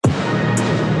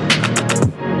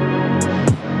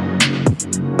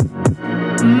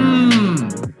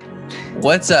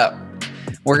What's up?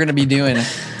 We're going to be doing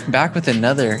back with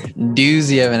another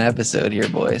doozy of an episode here,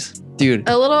 boys. Dude.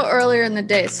 A little earlier in the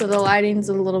day, so the lighting's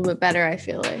a little bit better, I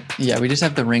feel like. Yeah, we just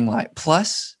have the ring light.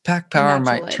 Plus, Pack Power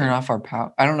might lighting. turn off our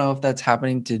power. I don't know if that's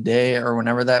happening today or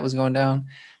whenever that was going down,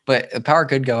 but the power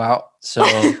could go out. So,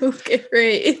 okay,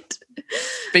 great.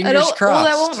 Fingers crossed. Well,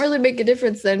 that won't really make a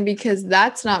difference then because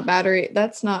that's not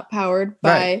powered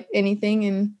by anything.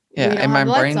 And yeah, we don't and have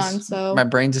lights on, so my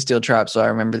brain's a steel trap, so I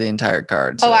remember the entire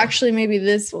card. So. Oh, actually, maybe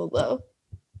this will though.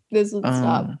 This will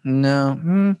stop.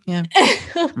 No, yeah.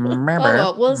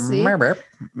 well, we'll see.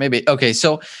 Maybe. Okay,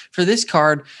 so for this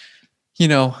card,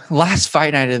 last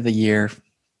fight night of the year,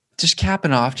 just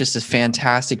capping off just a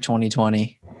fantastic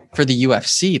 2020 for the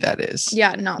UFC. That is,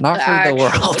 yeah, not for the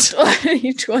world.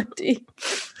 2020.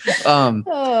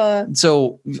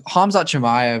 So Khamzat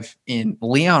Chimaev and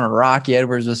Leon Rocky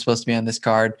Edwards was supposed to be on this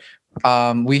card.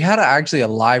 We had actually a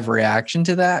live reaction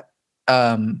to that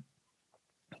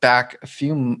back a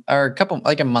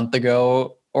month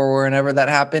ago or whenever that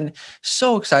happened.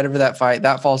 So excited for that fight.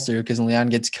 That falls through because Leon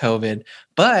gets COVID.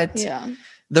 But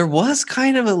there was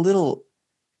kind of a little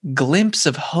glimpse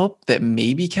of hope that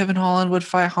maybe Kevin Holland would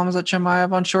fight Khamzat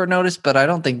Chimaev on short notice, but I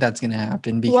don't think that's going to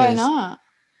happen because why not?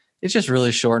 It's just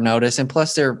really short notice. And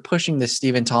plus they're pushing the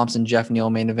Stephen Thompson, Jeff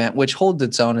Neal main event, which holds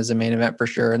its own as a main event for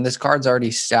sure. And this card's already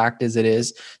stacked as it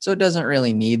is. So it doesn't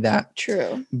really need that.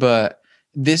 True. But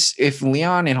if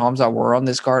Leon and Khamzat were on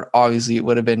this card, obviously it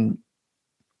would have been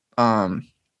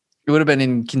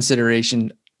in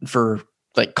consideration for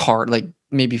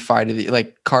maybe card of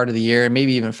the year, and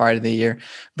maybe even fight of the year.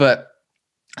 But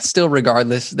still,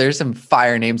 regardless, there's some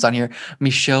fire names on here.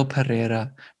 Michel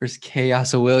Pereira versus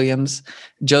Chaos Williams,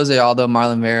 Jose Aldo,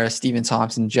 Marlon Vera, Stephen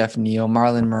Thompson, Jeff Neal,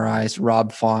 Marlon Moraes,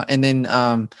 Rob Font, and then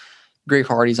Greg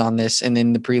Hardy's on this, and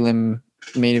then the prelim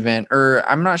main event. Or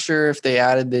I'm not sure if they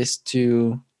added this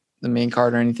to the main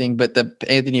card or anything, but the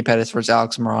Anthony Pettis versus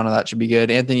Alex Morano, that should be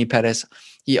good. Anthony Pettis,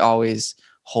 he always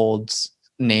holds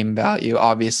name value,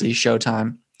 obviously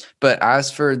Showtime. But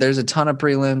there's a ton of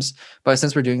prelims, but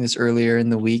since we're doing this earlier in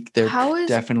the week, there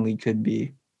definitely could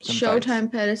be some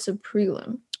Showtime Pettis a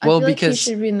prelim. Well, I feel because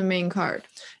he should be in the main card.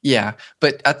 Yeah,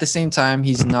 but at the same time,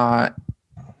 he's not.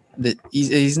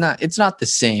 He's not. It's not the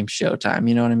same Showtime.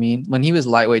 You know what I mean? When he was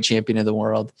lightweight champion of the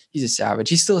world, he's a savage.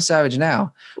 He's still a savage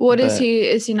now. Is he?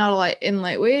 Is he not in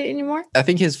lightweight anymore? I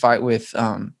think his fight with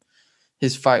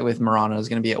Morano is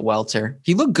going to be at welter.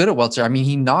 He looked good at welter. I mean,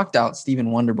 he knocked out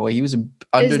Stephen Wonderboy. He was an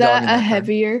underdog. Is that a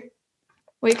heavier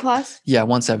weight class? Yeah,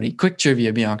 170. Quick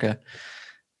trivia, Bianca.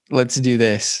 Let's do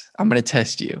this. I'm going to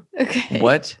test you. Okay.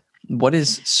 What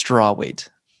is straw weight?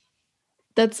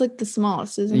 That's like the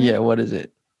smallest, isn't it? Yeah, what is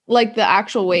it? Like the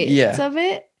actual weight of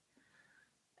it?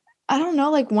 I don't know,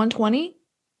 like 120?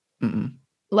 Mm-mm.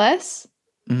 Less?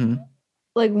 Mm-hmm.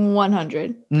 Like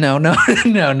 100? No.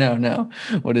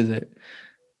 What is it?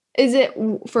 Is it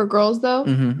for girls though?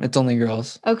 Mm-hmm. It's only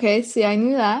girls. Okay, see, I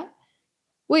knew that.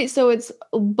 Wait, so it's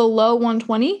below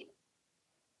 120?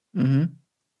 Mm-hmm.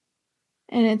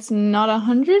 And it's not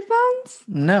 100 pounds?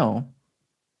 No.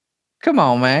 Come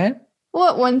on, man.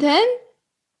 What, 110?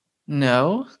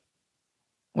 No.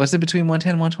 What's it between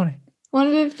 110 and 120?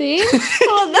 150?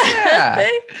 Yeah.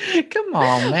 Come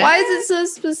on, man. Why is it so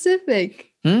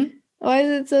specific? Why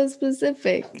is it so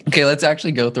specific? Okay, let's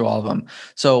actually go through all of them.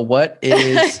 So what's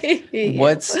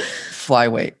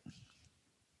flyweight?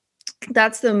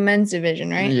 That's the men's division,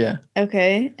 right? Yeah.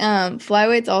 Okay.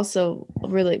 Flyweight's also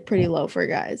really pretty low for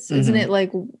guys. Mm-hmm. Isn't it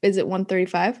is it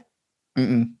 135?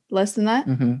 Mm-mm. Less than that?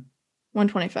 Mm-hmm.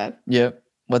 125. Yep.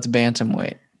 What's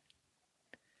bantamweight?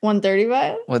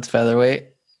 135? What's featherweight?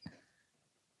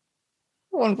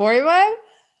 145?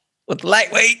 What's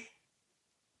lightweight?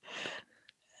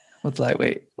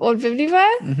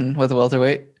 155? Mm-hmm. What's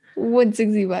welterweight?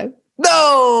 165.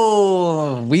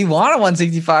 No! We want a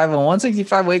 165. A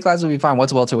 165 weight class would be fine.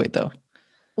 What's welterweight, though?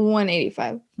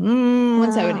 185.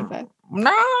 175.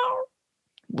 No!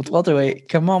 What's welterweight?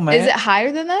 Come on, man. Is it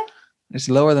higher than that? It's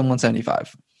lower than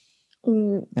 175.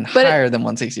 And higher than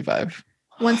 165.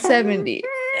 170.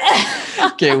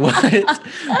 Okay,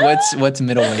 what's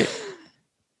middleweight?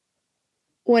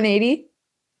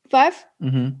 185.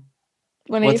 Mm-hmm.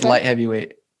 185. What's light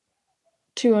heavyweight?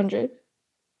 200.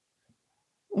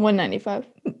 195.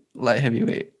 Light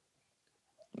heavyweight.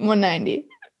 190.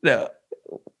 No.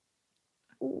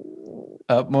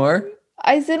 Up more?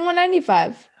 I said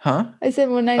 195. Huh? I said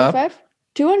 195.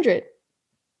 200.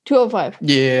 205.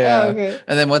 Yeah. Oh, okay.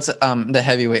 And then what's the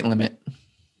heavyweight limit?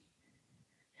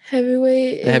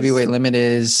 Heavyweight. The heavyweight limit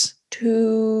is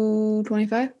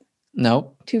 225.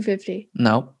 Nope. 250.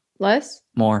 Nope. Less?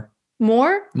 More.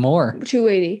 More? More.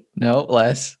 280. No,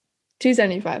 less.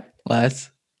 275.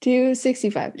 Less.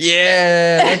 265.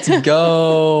 Yeah, let's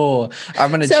go.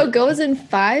 I'm gonna. So it goes in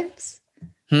fives.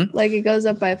 Like it goes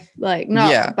up by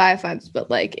not by fives, but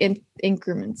like in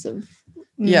increments of.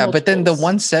 Yeah, but then the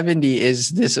multiples. 170 is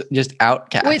this just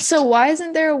outcast. Wait, so why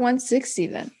isn't there a 160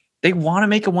 then? They want to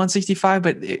make a 165,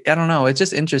 but I don't know. It's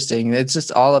just interesting. It's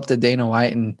just all up to Dana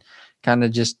White and kind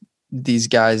of just these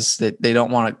guys that they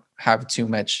don't want to have too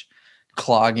much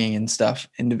clogging and stuff,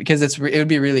 and because it would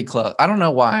be really close. I don't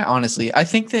know why, honestly. I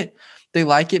think that they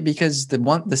like it because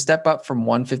the step up from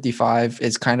 155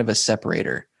 is kind of a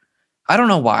separator. I don't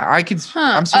know why. I'm speaking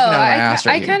out of my ass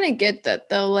right I kind of get that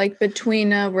though, like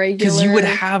between a regular. Because you would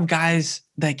have guys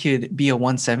that could be a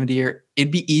 170er.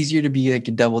 It'd be easier to be like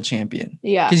a double champion.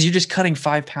 Yeah. Because you're just cutting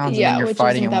 5 pounds and then you're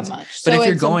fighting that much. But so if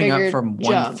you're going up from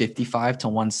jump. 155 to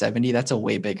 170, that's a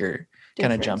way bigger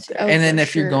kind of jump there. Oh, and then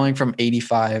if you're going from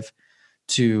 85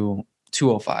 to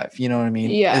 205, you know what I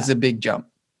mean? Yeah. It's a big jump.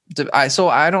 So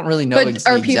I don't really know. But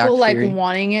are people like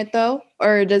wanting it though?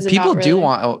 Or does it people not really? do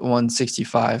want a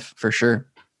 165 for sure.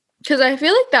 Because I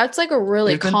feel like that's like a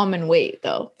really common weight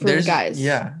though for guys.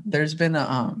 Yeah. There's been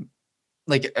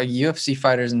like UFC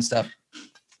fighters and stuff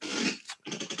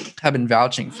have been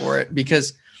vouching for it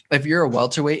because if you're a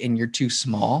welterweight and you're too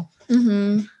small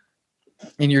and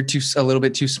you're a little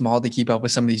bit too small to keep up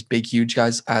with some of these big, huge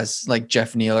guys as like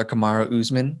Jeff Neal or Kamaru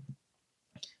Usman,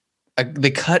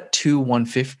 the cut to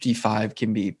 155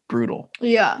 can be brutal.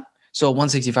 Yeah. So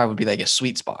 165 would be like a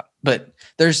sweet spot, but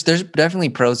there's definitely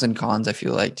pros and cons. I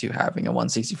feel like to having a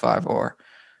 165 or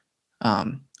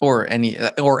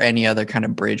any other kind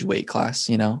of bridge weight class.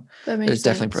 You know, there's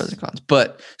definitely pros and cons.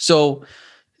 But so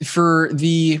for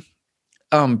the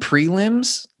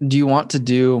prelims, would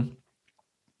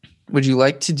you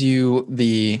like to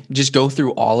do just go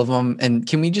through all of them? And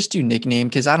can we just do nickname?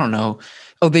 Because I don't know.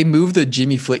 Oh, they moved the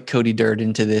Jimmy Flick Cody Durden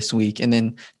into this week. And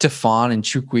then Tafon and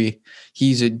Chukwi,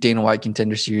 he's a Dana White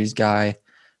Contender Series guy.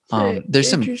 There's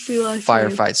some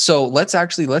firefights. So let's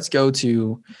go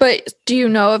to. But do you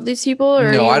know of these people?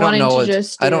 Or no, are you I don't know.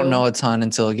 I don't know a ton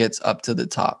until it gets up to the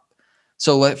top.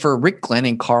 So for Rick Glenn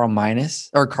and Carlton Minus,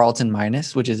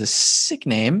 which is a sick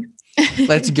name.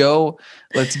 Let's go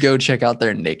check out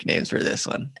their nicknames for this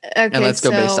one. Okay, and let's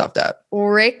go based off that.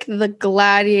 Rick the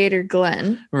Gladiator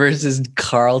Glenn versus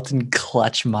Carlton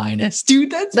Clutch Minus.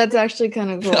 Dude, that's actually kind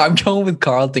of cool. I'm going with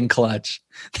Carlton Clutch.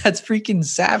 That's freaking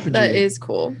savage. That is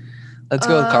cool. Let's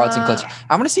go with Carlton Clutch.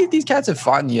 I'm gonna see if these cats have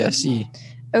fought in the UFC.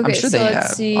 Okay, I'm sure so they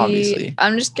have, obviously.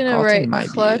 I'm just gonna write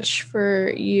Clutch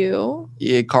for you.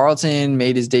 Yeah, Carlton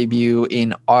made his debut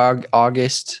in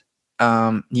August.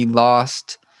 He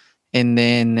lost. And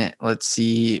then let's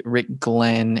see, Rick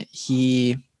Glenn,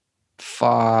 he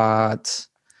fought.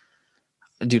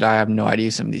 Dude, I have no idea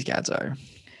who some of these cats are.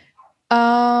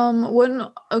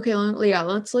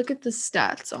 Let's look at the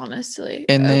stats, honestly.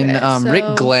 And then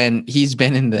Rick Glenn, he's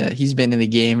been in the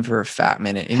game for a fat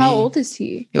minute. And how old is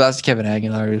he? He lost to Kevin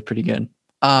Aguilar. He was pretty good.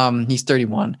 He's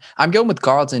 31. I'm going with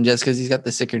Carlton just because he's got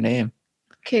the sicker name.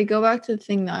 Okay, go back to the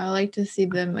thing though. I like to see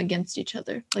them against each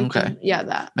other. Like okay.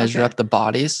 That. Measure up the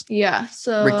bodies. Yeah.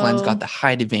 So Rick Glenn's got the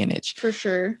height advantage. For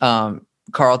sure.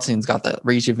 Carlton's got the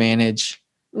reach advantage.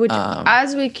 Which,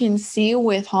 as we can see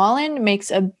with Holland,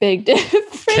 makes a big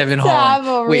difference. Kevin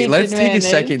Holland. Wait, let's take a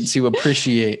second to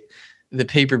appreciate the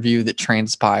pay-per-view that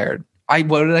transpired.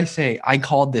 What did I say? I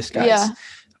called this, guys. Yeah.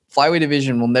 Flyweight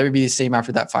division will never be the same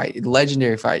after that fight.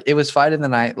 Legendary fight. It was fight of the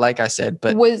night, like I said.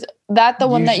 But was that the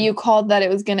one that you called that it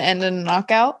was going to end in a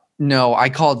knockout? No, I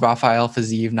called Rafael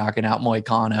Fiziev knocking out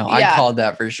Moicano. Yeah. I called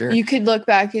that for sure. You could look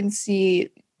back and see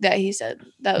that he said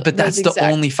that. But that's the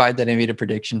only fight that I made a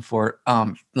prediction for,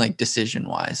 like decision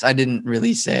wise. I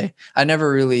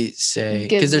never really say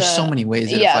because there's so many ways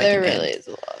that a fight there can really end. is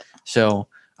a lot. So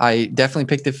I definitely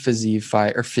picked the Fiziev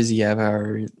fight or Fiziev,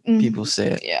 however people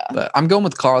say it. Yeah. But I'm going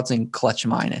with Carlton Clutch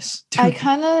Minus. Dude. I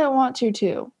kind of want to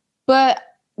too. But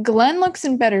Glenn looks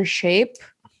in better shape,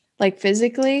 like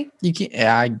physically.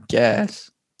 I guess.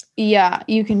 Yeah,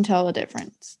 you can tell the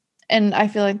difference. And I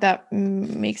feel like that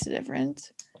makes a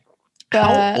difference. But,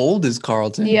 how old is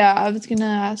Carlton? Yeah, I was going to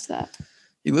ask that.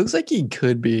 He looks like he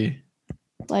could be.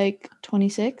 Like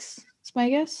 26 is my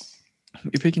guess.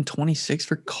 You're picking 26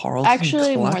 for Carlton?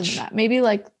 Actually, Clutch? more than that. Maybe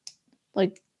like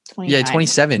 29. Yeah,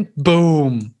 27.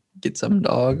 Boom. Get some,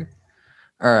 dog.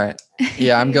 All right.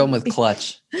 Yeah, I'm going with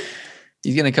Clutch.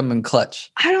 He's going to come in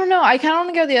clutch. I don't know. I kind of want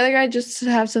to go the other guy just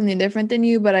to have something different than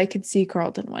you, but I could see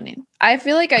Carlton winning. I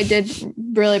feel like I did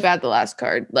really bad the last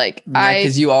card. Like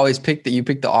because you always pick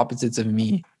the opposites of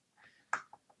me.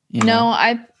 You know?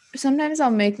 sometimes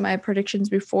I'll make my predictions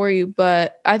before you,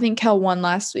 but I think Kel won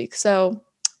last week. So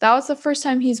that was the first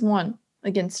time he's won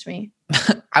against me.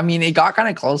 I mean, it got kind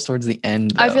of close towards the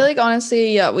end, though. I feel like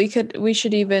honestly, yeah, we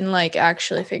should even like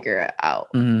actually figure it out.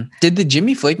 Did the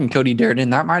Jimmy Flick and Cody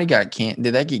Durden, that might have got did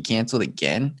that get canceled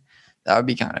again? That would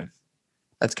be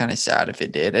that's kind of sad if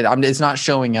it did. It's not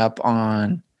showing up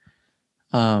on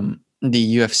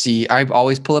the UFC. I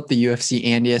always pull up the UFC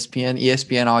and ESPN.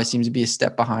 ESPN always seems to be a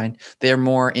step behind. They're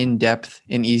more in depth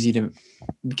and easy to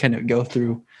kind of go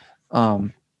through,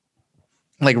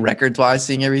 like records wise,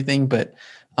 seeing everything. But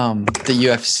the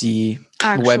UFC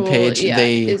webpage,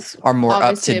 they are more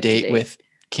up to date with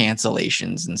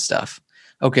cancellations and stuff.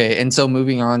 Okay, and so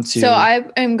moving on to. So I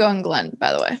am going Glenn,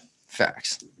 by the way.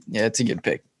 Facts. Yeah, it's a good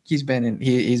pick. He's been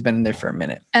in there for a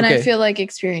minute. And okay. I feel like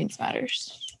experience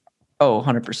matters. Oh,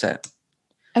 100%.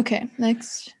 Okay,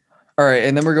 next. All right,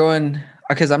 and then we're going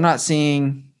because I'm not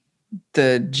seeing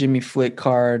the Jimmy Flick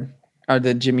card or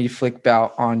the Jimmy Flick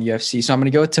bout on UFC. So I'm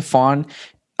going to go with Tafon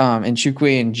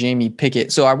Nchukwi and Jamie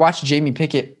Pickett. So I watched Jamie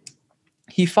Pickett.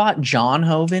 He fought John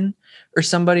Hoven or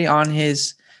somebody on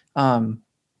his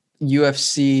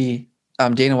UFC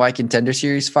Dana White Contender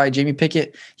Series fight. Jamie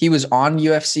Pickett, he was on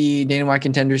UFC Dana White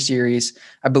Contender Series.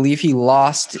 I believe he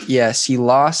lost. Yes, he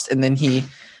lost, and then he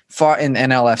fought in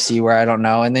NLFC where I don't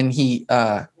know. And then he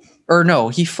fought.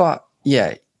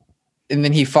 Yeah. And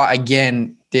then he fought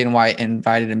again. Dana White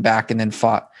invited him back and then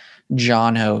fought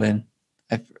John Hoven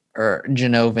or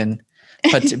Janoven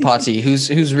Potsi,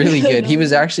 who's really good. He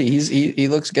was actually, he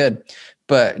looks good,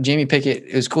 but Jamie Pickett,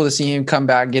 it was cool to see him come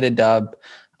back, get a dub.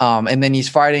 And then he's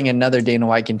fighting another Dana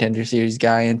White Contender Series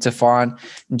guy in Tafon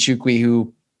Nchukwi,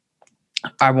 who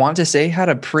I want to say had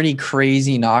a pretty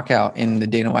crazy knockout in the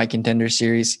Dana White Contender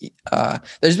Series.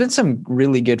 There's been some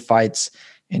really good fights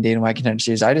in Dana White Contender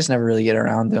Series. I just never really get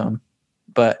around to them.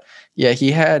 But yeah, he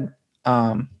had,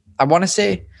 I want to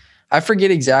say, I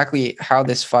forget exactly how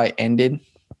this fight ended.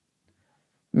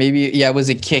 Maybe, yeah, it was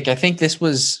a kick. I think this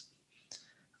was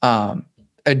a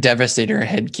devastator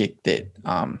head kick that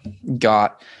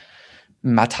got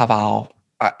Mataval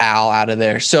Al out of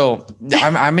there. So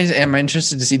I'm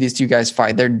interested to see these two guys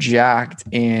fight. They're jacked,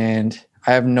 and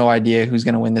I have no idea who's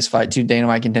going to win this fight. Two Dana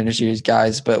White Contender Series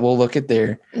guys, but we'll look at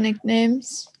their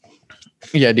nicknames.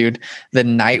 Yeah, dude. The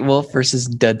Night Wolf versus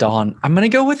Dadon. I'm gonna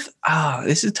go with.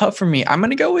 This is tough for me. I'm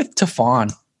gonna go with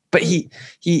Tafon, but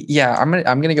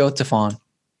I'm gonna go with Tafon.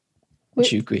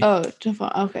 Nchukwi. Oh,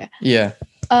 Tafon. Okay. Yeah.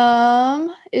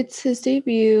 It's his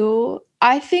debut.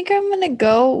 I think I'm gonna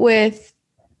go with.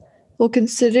 Well,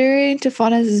 considering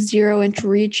Tafon has a 0-inch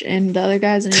reach and the other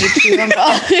guys in reach, I'm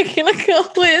probably gonna go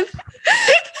with.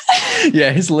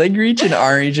 Yeah, his leg reach and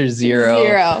arm reach are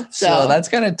 0. So that's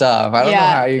kind of tough. I don't know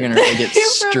how you're gonna really get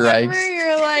strikes.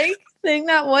 You're like saying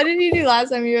that. What did you do last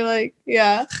time? You're like,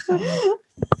 yeah.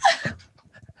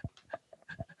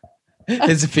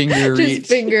 His finger reach. His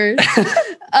fingers.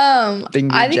 I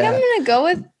think I'm gonna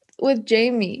go with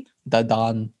Jamie.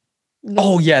 Dadon.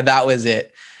 Oh yeah, that was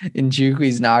it.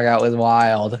 Nchukwi's knockout was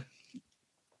wild.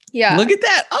 Yeah. Look at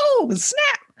that. Oh,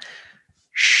 snap.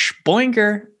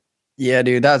 Boinker. Yeah,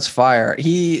 dude, that's fire.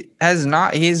 He has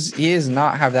not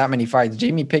have that many fights.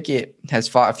 Jamie Pickett has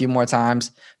fought a few more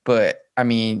times, but I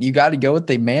mean, you got to go with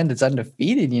the man that's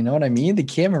undefeated. You know what I mean? The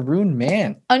Cameroon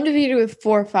man. Undefeated with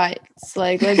 4 fights.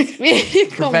 Like, let's be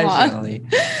professionally.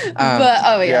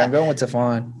 But yeah, I'm going with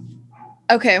Tafon.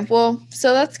 Okay, well,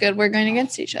 so that's good. We're going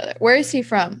against each other. Where is he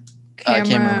from?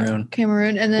 Cameroon.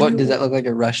 Cameroon, and then what does that look like?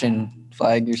 A Russian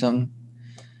flag or something?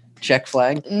 Czech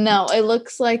flag? No, it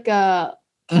looks like a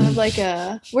kind of like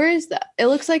a. Where is that? It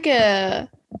looks like a.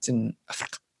 It's in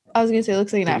Africa. I was gonna say it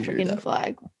looks like an African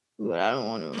flag, but I don't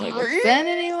want to like offend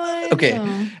anyone.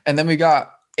 Okay, and then we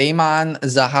got Ayman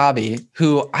Zahabi,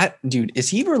 who is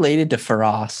he related to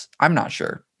Faraz? I'm not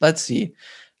sure. Let's see.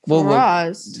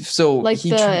 Faraz. So like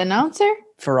the announcer?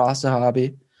 Faraz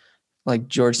Zahabi, like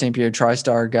George St. Pierre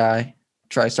TriStar guy,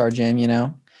 TriStar Gym,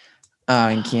 in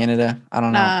Canada. I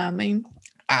don't know. I mean.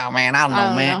 Oh man, I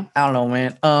don't know,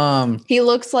 man. He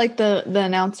looks like the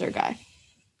announcer guy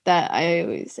that I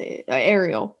always say,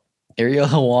 Ariel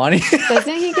Helwani.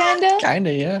 Doesn't he kinda?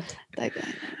 Yeah. That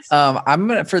guy. I'm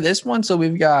gonna for this one. So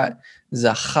we've got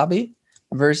Zahabi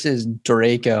versus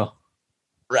Draco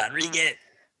Rodriguez.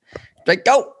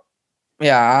 Draco.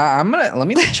 Yeah, let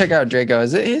me check out Draco.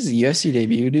 Is it his UFC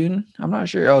debut, dude? I'm not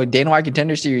sure. Oh, Dana White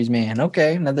Contender Series, man.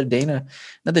 Okay, another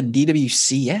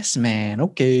DWCS, man.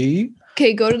 Okay,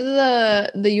 go to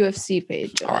the UFC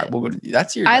page. All right, we'll go to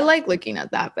that's your. I like looking at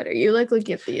that better. You like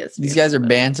looking at the UFC. These guys are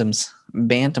bantams.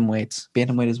 Bantamweights.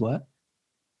 Bantamweight is what?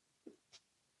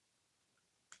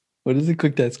 What is it?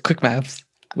 Quick test. Quick maps.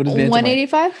 What is bantamweight?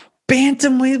 185.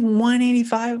 Bantamweight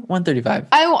 185, 135.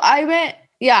 I meant,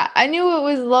 yeah, I knew it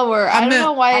was lower. I don't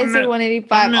know why I said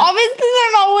 185. Obviously,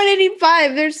 they're not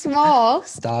 185. They're small.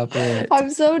 Stop it. I'm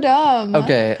so dumb.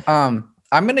 Okay.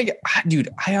 I'm gonna get, dude.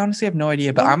 I honestly have no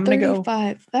idea, but I'm gonna go.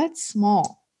 135. That's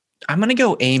small. I'm gonna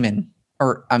go Ayman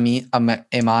or Iman.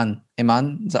 I'm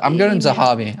going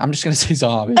Zahabi. I'm just gonna say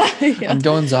Zahabi. Yeah. I'm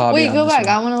going Zahabi. Wait, go back. One.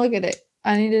 I want to look at it.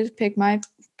 I need to pick my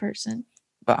person.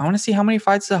 But I want to see how many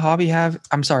fights Zahabi have.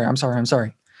 I'm sorry.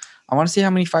 I want to see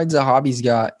how many fights Zahabi's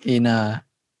got in. I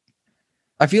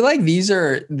feel like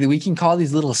we can call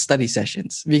these little study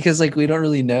sessions because like we don't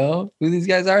really know who these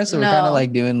guys are, so we're kind of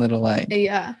like doing little like.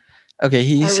 Yeah. Okay,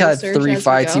 he's had 3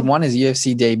 fights. He won his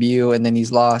UFC debut, and then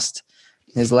he's lost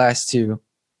his last 2.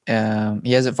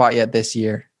 He hasn't fought yet this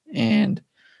year. And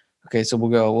okay, so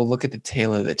we'll look at the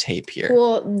tail of the tape here.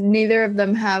 Well, neither of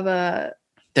them have a.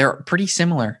 They're pretty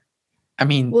similar. I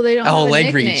mean, well, they don't have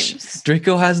leg reach.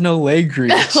 Draco has no leg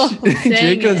reach.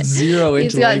 Draco's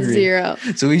 0-inch leg reach. He's got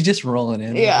 0. So he's just rolling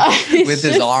in. Yeah, with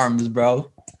his arms,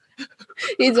 bro.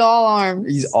 He's all arms.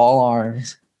 He's all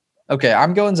arms. Okay,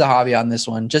 I'm going Zahabi on this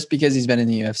one just because he's been in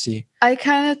the UFC. I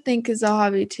kind of think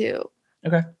Zahabi too.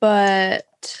 Okay.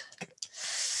 But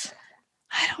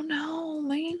I don't know,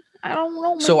 man.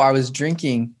 So I was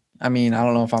drinking. I mean, I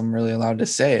don't know if I'm really allowed to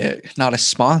say it. Not a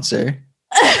sponsor.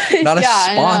 Not a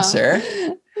sponsor.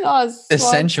 Not a sponsor.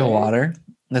 Essential water.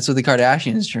 That's what the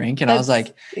Kardashians drink. And I was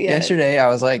like, yesterday, I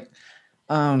was like,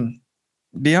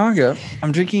 Bianca,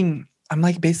 I'm drinking. I'm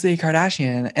like basically a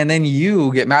Kardashian. And then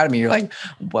you get mad at me. You're like,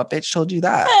 what bitch told you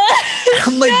that?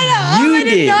 I'm like, you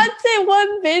did. I did not say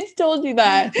one bitch told you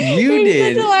that. You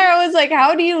did. I was like,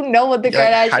 how do you know what the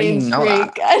Kardashians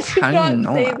drink? I did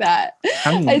not say that.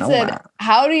 I said,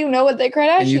 how do you know what the Kardashians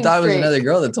drink? And you thought it was another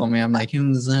girl that told me. I'm like, I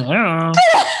don't know.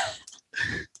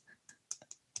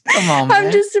 Come on, man.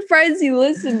 I'm just surprised you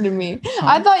listened to me.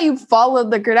 I thought you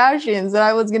followed the Kardashians and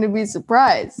I was going to be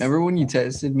surprised. Remember when you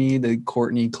texted me the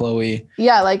Kourtney, Khloe?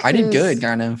 Yeah, like I did good,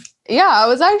 kind of. Yeah, I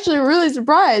was actually really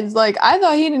surprised. Like, I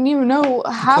thought he didn't even know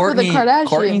half of the Kardashians.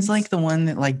 Kourtney's like the one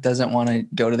that like doesn't want to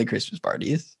go to the Christmas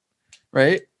parties,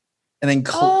 right? And then,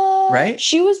 right?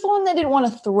 She was the one that didn't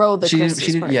want to throw the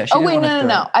Christmas party. Yeah.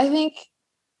 No. I think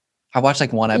I watched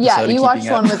like one episode. Yeah, you watched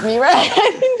one with me, right?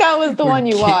 I think that was the one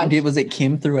you watched. Was it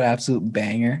Kim threw an absolute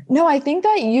banger? No, I think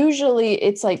that usually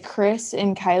it's like Chris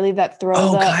and Kylie that throw.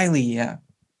 Oh, Kylie, yeah.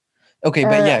 Okay,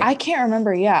 but yeah, I can't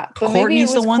remember. Yeah, but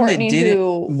Kourtney's the one that did it.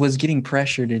 Was getting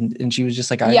pressured, and she was just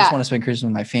like, I just want to spend Christmas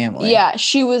with my family. Yeah,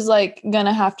 she was like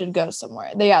gonna have to go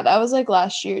somewhere. Yeah, that was like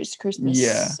last year's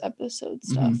Christmas episode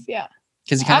stuff. Mm-hmm. Yeah,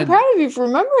 because I'm proud of you for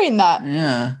remembering that.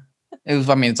 Yeah, it was.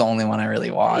 I mean, it's the only one I really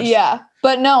watched. Yeah.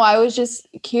 But no, I was just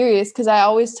curious because I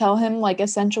always tell him like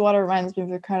essential water reminds me of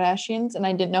the Kardashians, and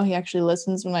I didn't know he actually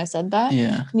listens when I said that.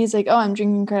 Yeah. And he's like, "Oh, I'm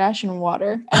drinking Kardashian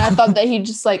water," and I thought that he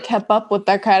just like kept up with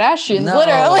the Kardashians,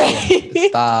 literally.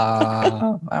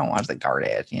 Stop! I don't watch the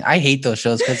Kardashians. I hate those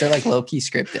shows because they're like low key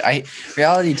scripted.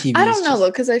 Reality TV. I don't know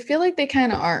though, because I feel like they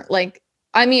kind of aren't like.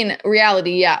 I mean,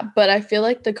 reality, yeah, but I feel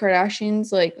like the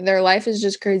Kardashians, like their life is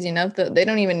just crazy enough that they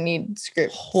don't even need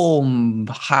script.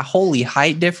 Holy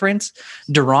height difference!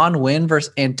 Deron Wynn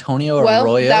versus Antonio Arroyo.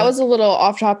 Well, that was a little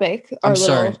off topic. I'm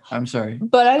sorry.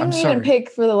 But I didn't even pick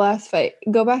for the last fight.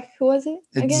 Go back. Who was it?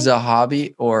 It's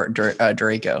Zahabi or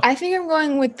Draco. I think I'm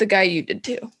going with the guy you did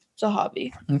too,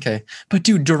 Zahabi. Okay, but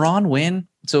dude, Deron Wynn.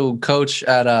 So coach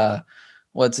at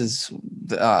what's his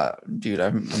dude?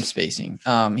 I'm spacing.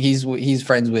 He's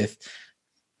friends with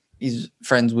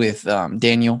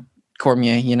Daniel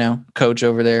Cormier, you know, coach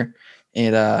over there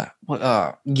at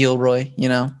Gilroy, you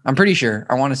know. I'm pretty sure.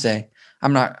 I want to say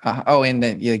I'm not. And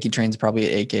then like he trains probably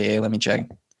at AKA. Let me check.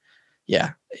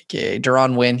 Yeah, AKA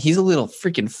Deron Wynn. He's a little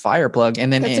freaking fire plug.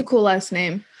 And then that's a cool last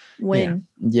name, Wynn.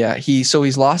 Yeah. He's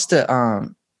lost to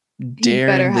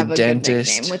Darren the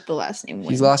dentist with the last name Wynn.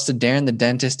 He's lost to Darren the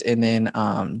dentist and then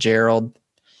Gerald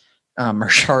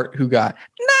Mershart, who got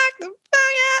knocked the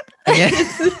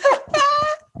fuck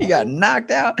out. He got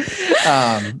knocked out. He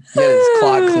got his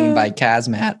clock cleaned by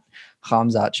Kazmat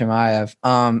Khamzat Chimaev.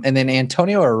 And then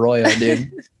Antonio Arroyo,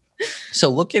 dude. So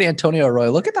look at Antonio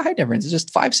Arroyo. Look at the height difference. It's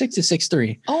just 5'6" to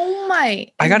 6'3". Oh my!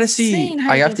 I gotta see.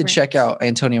 I have to check out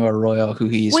Antonio Arroyo, who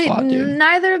he's fought, dude.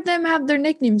 Neither of them have their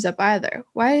nicknames up either.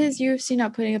 Why is UFC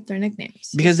not putting up their nicknames?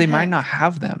 Because they might not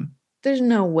have them. There's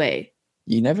no way.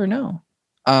 You never know.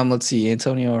 Let's see.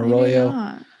 Antonio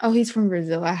Arroyo. Oh, he's from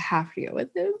Brazil. I have to go with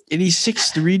him. And he's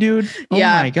 6'3", dude. Oh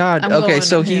my God. Okay,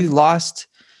 so he lost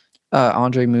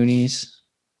Andre Muniz.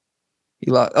 He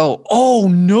lost. Oh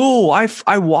no!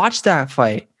 I watched that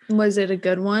fight. Was it a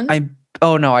good one?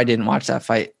 No, I didn't watch that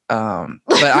fight.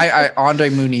 But I Andre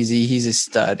Muniz, he's a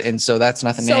stud, and so that's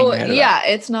nothing to hang So your head yeah,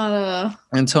 it's not a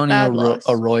Antonio bad loss.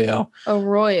 Arroyo.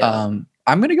 Arroyo.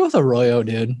 I'm gonna go with Arroyo,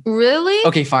 dude. Really?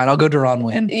 Okay, fine. I'll go Duran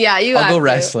Win. Yeah, I'll go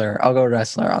wrestler. I'll go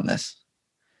wrestler on this.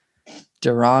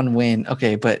 Duran Win.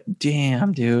 Okay, but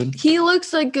damn, dude. He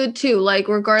looks like good too. Like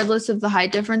regardless of the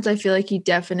height difference, I feel like he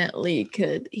definitely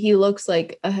could. He looks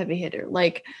like a heavy hitter.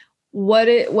 Like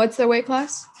what's their weight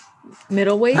class?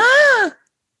 Middleweight?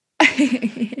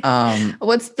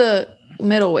 What's the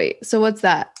middleweight? So what's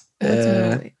that? What's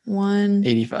middleweight?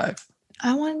 185.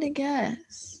 I wanted to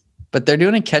guess. But they're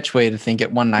doing a catch weight, I think,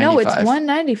 at 195. No, it's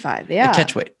 195. Yeah. A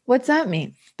catch weight. What's that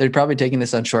mean? They're probably taking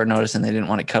this on short notice and they didn't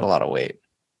want to cut a lot of weight.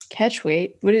 Catch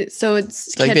weight? So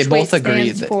it's like catch they both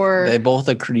agreed. They both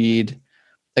agreed.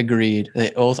 They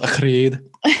both agreed.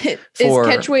 Is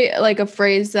catch weight like a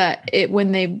phrase that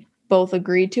when they both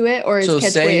agreed to it, or is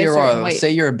catch weight a certain weight?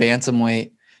 Say you're a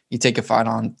bantamweight, you take a fight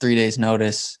on 3 days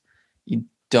notice,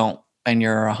 and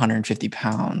you're 150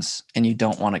 pounds and you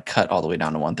don't want to cut all the way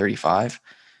down to 135,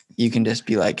 you can just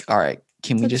be like, all right,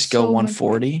 can we just go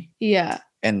 140? Yeah.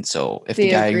 And so if the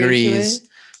guy agrees,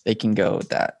 they can go with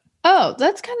that. Oh,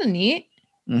 that's kind of neat.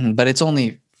 Mm-hmm. But it's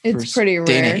pretty rare.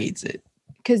 Dana hates it.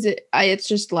 Because it's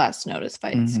just last notice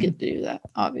fights get to do that,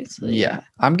 obviously. Yeah.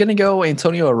 I'm going to go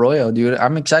Antonio Arroyo, dude.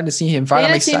 I'm excited to see him fight.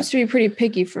 Dana seems to be pretty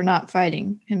picky for not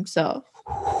fighting himself.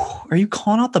 Are you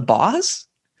calling out the boss?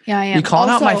 Yeah, I am. You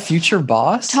calling out my future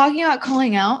boss? Talking about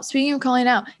calling out. Speaking of calling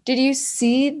out, did you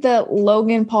see the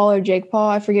Logan Paul or Jake Paul?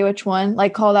 I forget which one.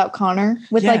 Like called out Conor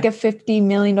with like a $50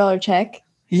 million check.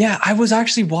 Yeah, I was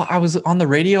on the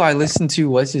radio. I listened to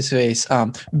what's his face,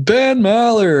 Ben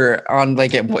Maller on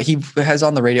he has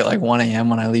on the radio at like 1 a.m.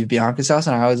 when I leave Bianca's house,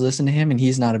 and I always listen to him. And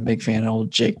he's not a big fan of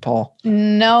old Jake Paul.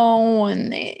 No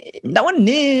one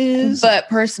is. But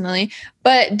personally,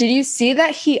 did you see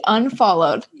that he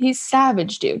unfollowed? He's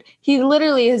savage, dude. He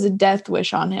literally has a death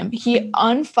wish on him. He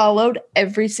unfollowed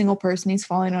every single person he's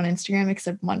following on Instagram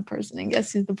except one person, and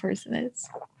guess who the person is?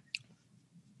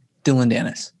 Dylan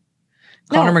Dennis.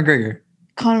 Conor McGregor.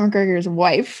 Conor McGregor's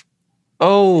wife.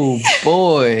 Oh,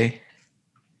 boy.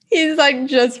 He's like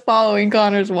just following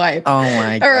Conor's wife. Oh,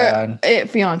 my God.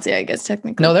 Fiance, I guess,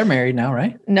 technically. No, they're married now,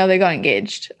 right? No, they got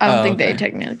engaged. I don't think they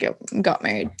technically got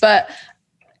married. But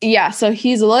yeah, so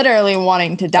he's literally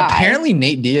wanting to die. Apparently,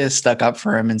 Nate Diaz stuck up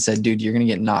for him and said, dude, you're going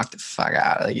to get knocked the fuck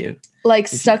out of you. Like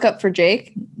stuck up for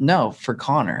Jake? No, for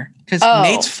Conor. Because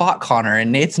Nate's fought Conor,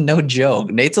 and Nate's no joke.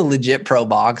 Nate's a legit pro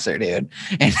boxer, dude.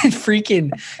 And he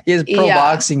has pro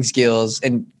boxing skills,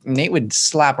 and Nate would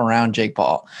slap around Jake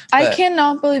Paul. I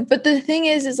cannot believe, but the thing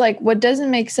is like what doesn't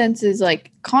make sense is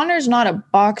like Conor's not a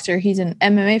boxer, he's an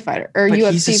MMA fighter or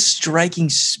UFC. He's a striking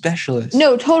specialist.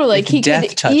 No, totally. Like he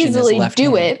could easily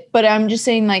do it, but I'm just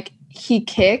saying like he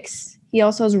kicks. He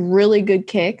also has really good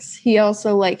kicks. He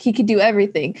also he could do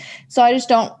everything. So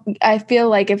I feel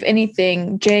like if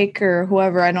anything, Jake or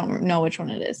whoever, I don't know which one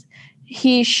it is,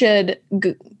 he should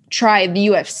try the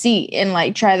UFC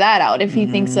and try that out. If he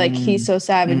thinks he's so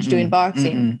savage doing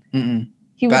boxing,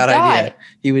 he would die. Idea.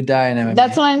 He would die in MMA.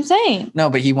 That's what I'm saying. No,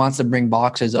 but he wants to bring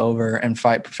boxers over and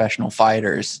fight professional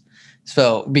fighters.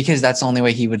 So because that's the only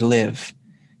way he would live.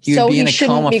 He would be in a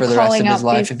coma for the rest of his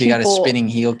life if he got a spinning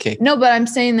heel kick. No, but I'm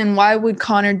saying then why would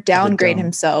Conor downgrade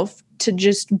himself to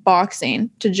just boxing,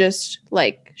 to just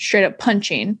straight up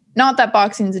punching? Not that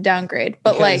boxing's a downgrade,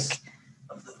 but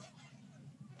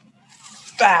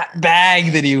fat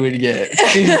bag that he would get.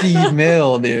 50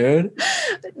 mil, dude.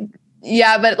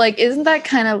 Yeah, but isn't that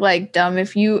kind of dumb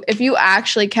if you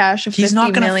actually cash a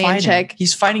 50 million check?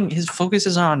 He's fighting. His focus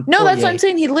is on. No, that's what I'm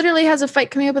saying. He literally has a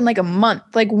fight coming up in a month.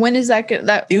 When is that?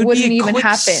 That wouldn't even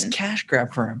happen. Cash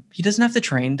grab for him. He doesn't have to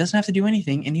train. Doesn't have to do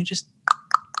anything, and you just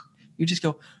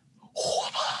go.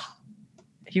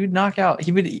 He would knock out.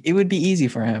 It would be easy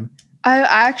for him. I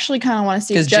actually kind of want to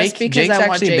see because Jake's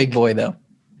actually a big boy though.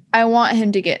 I want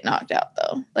him to get knocked out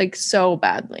though, so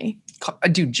badly.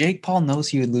 Dude, Jake Paul knows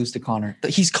he would lose to Conor.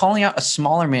 He's calling out a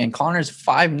smaller man. Conor's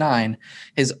 5'9",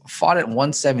 has fought at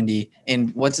 170,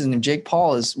 and what's his name? Jake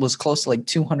Paul was close to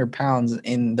 200 pounds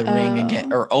in the ring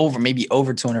again, or maybe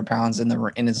over 200 pounds in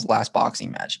his last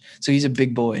boxing match. So he's a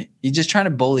big boy. He's just trying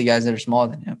to bully guys that are smaller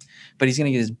than him, but he's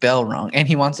gonna get his bell rung, and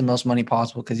he wants the most money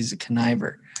possible because he's a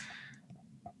conniver.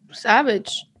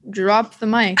 Savage. Drop the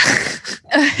mic.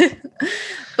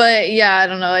 But yeah, I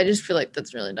don't know. I just feel like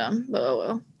that's really dumb. But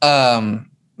oh well.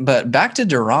 But back to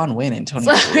Duran Win, Antonio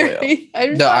Arroyo. I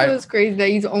just thought it was crazy that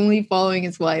he's only following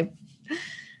his wife.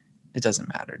 It doesn't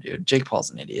matter, dude. Jake Paul's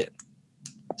an idiot.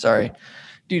 Sorry.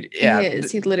 dude. Yeah, he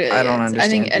is. He literally I don't is. I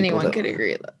understand think people anyone that- could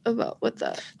agree about with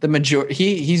that. the majority.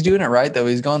 He's doing it right though.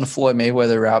 He's going the Floyd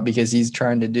Mayweather route because he's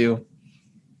trying to do.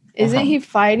 Isn't he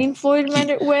fighting Floyd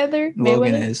Mayweather?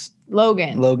 Logan is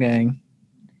Logan. Logan.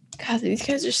 God, these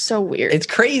guys are so weird. It's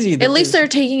crazy. At least they're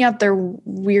taking out their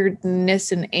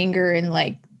weirdness and anger and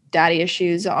like daddy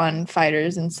issues on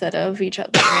fighters instead of each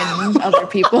other and other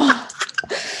people.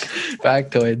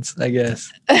 factoids, I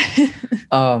guess.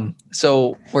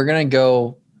 So we're gonna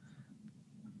go.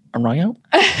 I'm wrong out.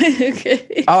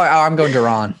 Okay. Oh, I'm going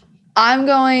Duran. I'm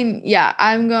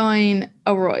going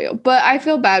Arroyo. But I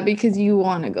feel bad because you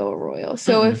want to go Arroyo.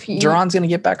 So if Duran's gonna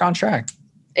get back on track.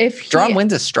 If Duran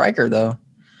wins a striker though.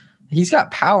 He's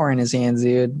got power in his hands,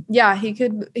 dude. Yeah, he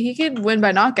could win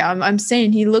by knockout. I'm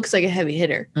saying he looks like a heavy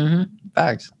hitter.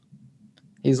 Facts.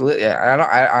 He's I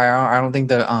don't think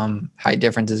the height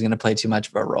difference is gonna play too much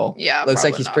of a role. Yeah, looks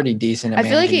like he's not. pretty decent. I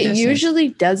feel like it usually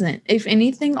doesn't. If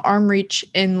anything, arm reach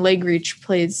and leg reach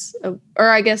plays, or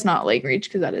I guess not leg reach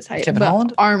because that is height. Kevin but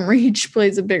Holland? arm reach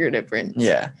plays a bigger difference.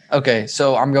 Yeah. Okay.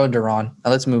 So I'm going Duran.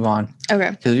 Now let's move on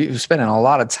Okay. because we've spending a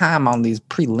lot of time on these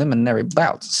preliminary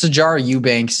bouts. Sajara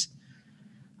Eubanks.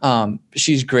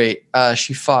 She's great.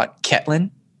 She fought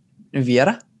Ketlin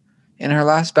Vieira in her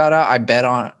last bout out. I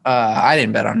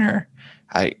didn't bet on her.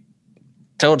 I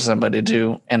told somebody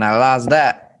to, and I lost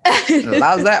that.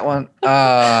 Lost that one.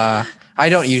 I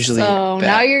don't usually. So bet.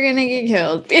 now you're gonna get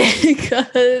killed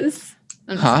because.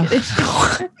 I'm just kidding.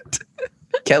 What?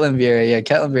 Ketlin Vieira. Yeah,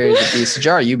 Ketlin Vieira is a beast.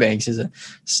 Sajara Eubanks is a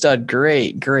stud.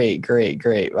 Great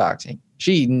boxing.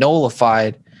 She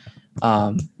nullified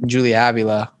Julia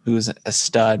Avila, who's a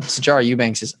stud. Sajara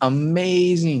Eubanks is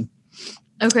amazing.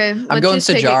 Okay. I'm going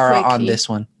Sajara on this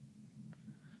one.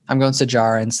 I'm going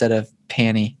Sajara instead of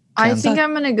Panny. I think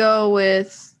I'm gonna go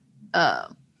with.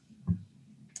 Come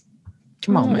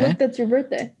on, man. Look, that's your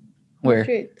birthday. Where? March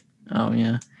 8th. Oh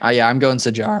yeah. Yeah. I'm going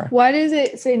Sajara. Why does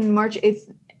it say March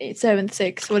 8th, 7th,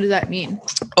 6th? What does that mean?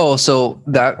 Oh, so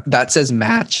that says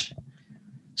match.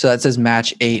 So that says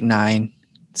match 8, 9,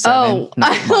 7. Oh,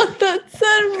 I thought that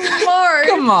said March.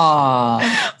 Come on.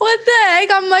 What the heck?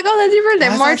 I'm like, oh, that's your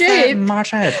birthday, March 8th.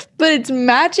 March 8th. But it's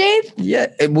March 8th? Yeah.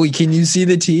 Well, can you see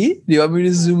the T? Do you want me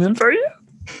to zoom in for you?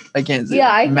 I can't see.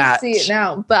 Yeah, I match. can see it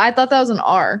now. But I thought that was an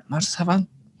R. March 7.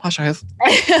 March 8th.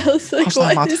 I was like, What's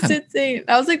that what is about it saying?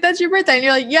 I was like, that's your birthday. And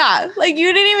you're like, yeah. Like,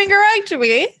 you didn't even correct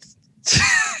me.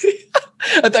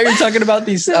 I thought you were talking about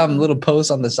these little posts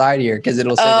on the side here because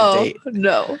it'll say the date.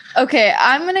 No. Okay,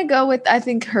 I'm going to go with, I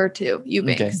think, her too.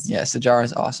 Eubanks. Okay. Yeah, Sajara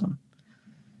is awesome.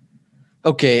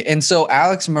 Okay, and so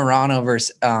Alex Morano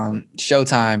versus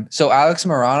Showtime. So Alex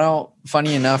Morano,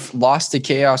 funny enough, lost to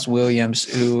Chaos Williams,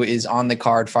 who is on the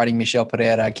card fighting Michel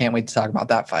Pereira. I can't wait to talk about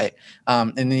that fight.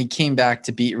 And then he came back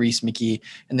to beat Reese McKee.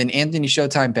 And then Anthony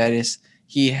Showtime Pettis,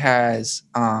 he has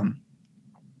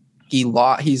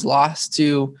he's lost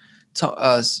to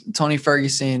Tony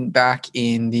Ferguson back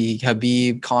in the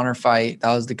Khabib Conor fight.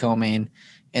 That was the co-main.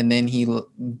 And then he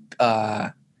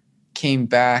came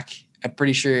back. I'm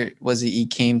pretty sure he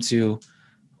came to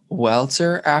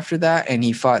welter after that, and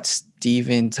he fought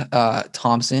Stephen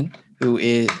Thompson, who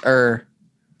is and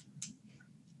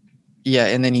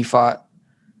then he fought.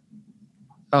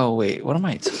 Oh wait, what am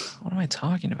I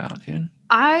talking about, dude?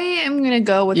 I am gonna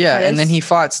go with Pettis. Pettis. And then he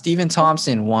fought Stephen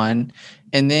Thompson won,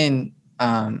 and then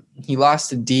he lost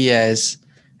to Diaz,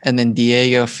 and then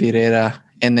Diego Ferreira.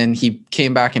 And then he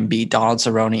came back and beat Donald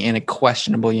Cerrone in a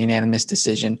questionable unanimous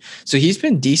decision. So he's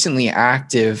been decently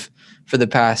active for the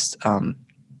past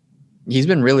he's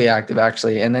been really active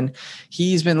actually. And then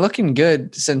he's been looking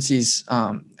good since he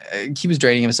was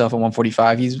draining himself at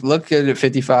 145. He's looked good at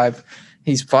 55.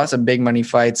 He's fought some big money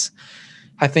fights.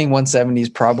 I think 170 is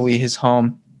probably his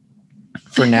home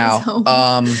for now.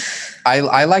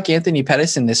 I like Anthony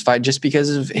Pettis in this fight just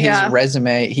because of his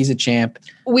resume. He's a champ.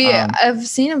 I've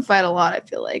seen him fight a lot, I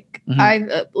feel like. Mm-hmm. I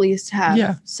at least have.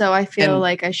 Yeah. So I feel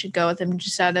like I should go with him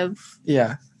just out of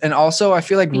And also I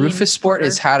feel like Rufus Sport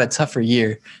has had a tougher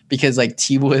year because like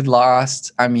T-Wood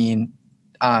lost. I mean,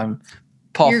 Paul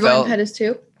You're going Pettis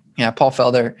too? Yeah, Paul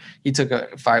Felder, he took a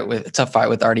tough fight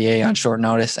with RDA on short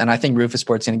notice. And I think Rufus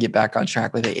Sport's gonna get back on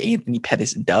track with an Anthony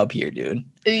Pettis dub here, dude.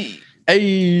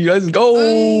 Hey, let's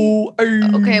go. Hey.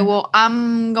 Okay, well,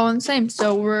 I'm going the same.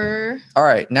 So we're all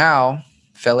right now,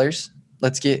 fellers.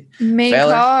 Let's get main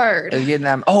card. Let's get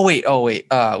them. Oh wait.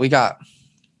 We got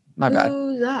my bad.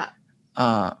 Who's that?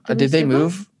 Did they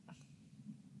move?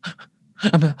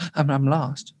 I'm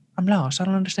lost. I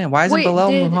don't understand. Why isn't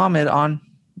Bilal Muhammad on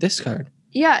this card?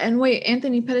 Yeah, and wait,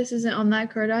 Anthony Pettis isn't on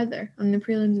that card either. On the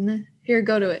prelims and this. Here,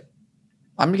 go to it.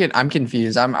 I'm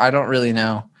confused. I don't really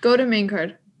know. Go to main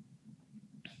card.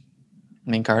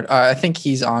 Main card. I think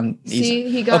he's on. See,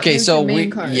 he got okay. moved So to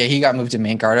main card. he got moved to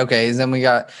main card. Okay, and then we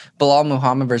got Bilal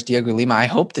Muhammad versus Diego Lima. I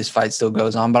hope this fight still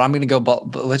goes on, but I'm gonna go.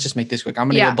 But let's just make this quick. I'm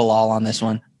gonna go Bilal on this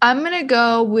one. I'm gonna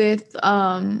go with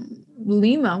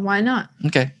Lima. Why not?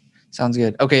 Okay, sounds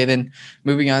good. Okay, then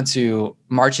moving on to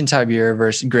Marcin Tybura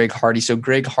versus Greg Hardy. So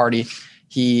Greg Hardy,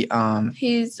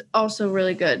 he's also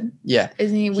really good. Yeah,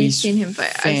 isn't he? We've seen him fight.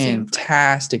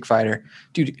 Fantastic fighter,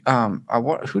 dude.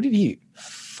 Who did he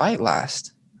fight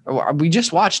last? We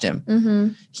just watched him. Mm-hmm.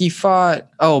 He fought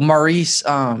Maurice,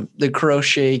 the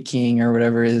Crochet King or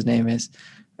whatever his name is,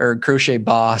 or Crochet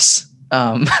Boss.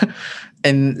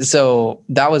 And so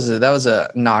that was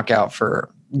a knockout for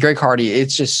Greg Hardy.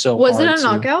 It's just so. Was it a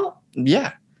knockout?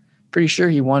 Yeah, pretty sure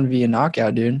he won via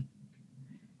knockout, dude.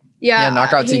 Yeah,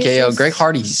 knockout TKO. Greg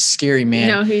Hardy's scary, man.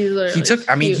 No, he's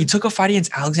literally he took a fight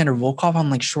against Alexander Volkov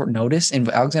on like short notice, and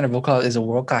Alexander Volkov is a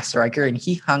world-class striker, and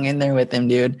he hung in there with him,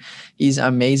 dude. He's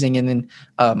amazing. And then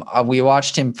we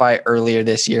watched him fight earlier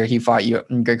this year.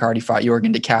 Greg Hardy fought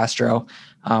Jorgen De Castro,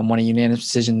 won a unanimous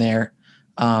decision there.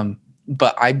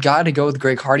 But I've got to go with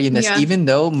Greg Hardy in this, even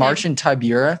though Marcin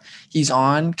Tybura, he's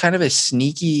on kind of a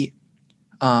sneaky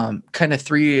kind of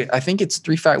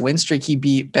 3-fight win streak. He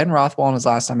beat Ben Rothwell his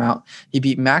last time out. He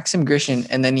beat Maxim Grishin,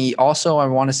 and then he also, I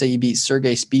want to say, he beat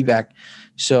Sergey Spivak.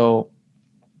 So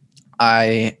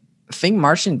I think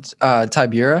Marcin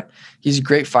Tybura, he's a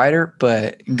great fighter,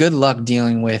 but good luck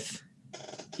dealing with.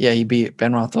 Yeah, he beat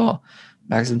Ben Rothwell,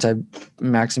 Maxim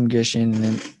Grishin, and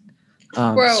then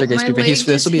Sergey Spivak.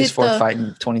 This will be his fourth fight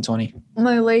in 2020.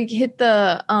 My leg hit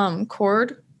the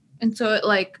cord, and so it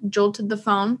like jolted the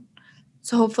phone.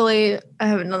 So hopefully I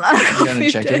haven't done that. You gonna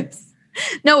check it?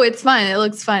 No, it's fine. It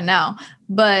looks fine now.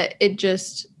 But it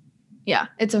just,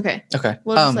 it's okay. Okay.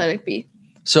 We'll just let it be.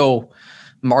 So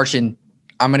Marcin,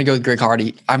 I'm gonna go with Greg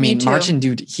Hardy. I mean, Marcin,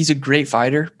 dude, he's a great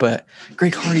fighter, but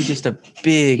Greg Hardy just a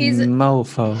big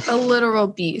mofo. A literal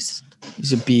beast.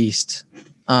 He's a beast.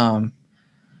 And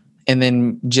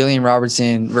then Jillian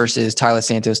Robertson versus Tyler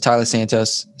Santos. Tyler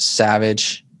Santos,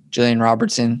 savage. Jillian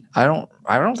Robertson, I don't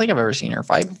think I've ever seen her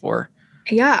fight before.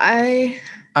 Yeah,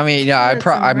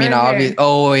 obviously.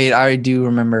 Oh wait, I do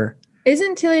remember.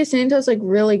 Isn't Talia Santos like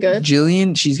really good?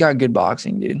 Jillian, she's got good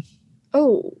boxing, dude.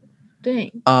 Oh,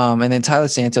 dang. And then Tyler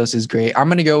Santos is great. I'm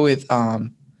gonna go with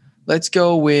let's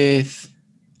go with.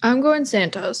 I'm going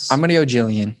Santos. I'm gonna go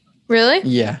Jillian. Really?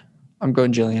 Yeah, I'm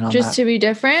going Jillian on that. Just to be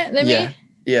different than me.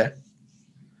 Yeah.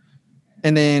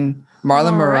 And then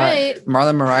Marlon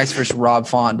Moraes versus Rob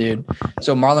Font, dude.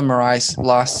 So Marlon Moraes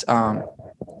lost.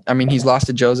 He's lost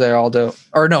to Jose Aldo.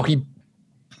 Or no, he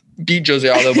beat Jose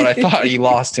Aldo, but I thought he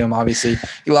lost to him, obviously.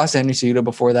 He lost to Henry Cejudo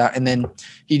before that. And then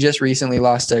he just recently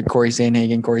lost to Corey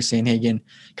Sandhagen. Corey Sandhagen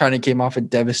kind of came off a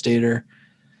devastator.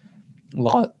 I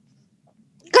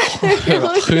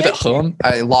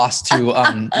lost to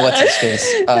what's his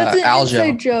face?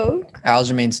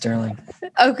 Aljamain Sterling.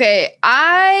 Okay,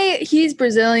 he's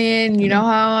Brazilian. You know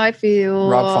how I feel.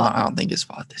 Rob Font, I don't think has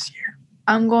fought this year.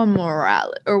 I'm going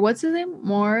Morales, or what's his name?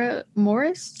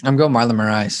 Morris? I'm going Marlon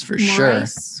Moraes for sure.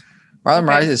 Marlon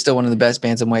Moraes is still one of the best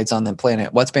bantamweights on the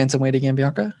planet. What's bantamweight again,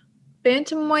 Bianca?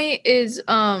 Bantamweight is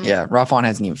Rob Font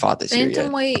hasn't even fought this year yet.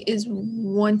 Bantamweight is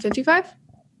 155.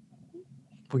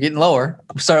 We're getting lower.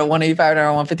 We started at 185,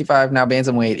 now 155. Now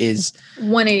bantamweight is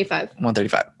 185.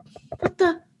 135. What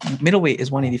the? Middleweight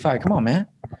is 185. Come on, man.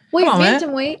 Wait,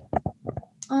 bantamweight.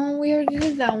 Oh, we already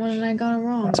did that one, and I got it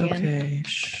wrong. It's okay.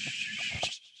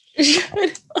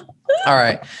 All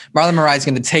right. Marlon Moraes is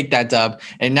going to take that dub.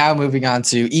 And now moving on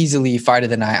to easily fight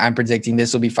of the night. I'm predicting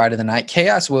this will be fight of the night.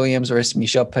 Chaos Williams versus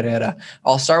Michel Pereira.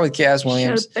 I'll start with Chaos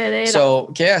Williams.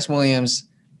 So Chaos Williams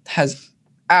has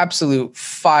absolute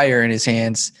fire in his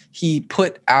hands. He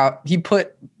put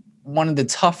one of the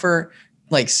tougher,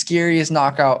 like scariest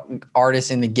knockout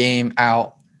artists in the game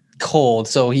out cold.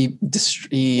 So he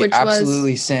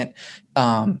absolutely sent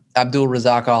Abdul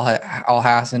Razak Al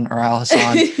Hassan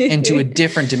into a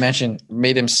different dimension,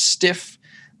 made him stiff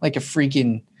like a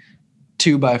freaking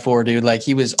 2x4, dude. Like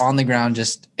he was on the ground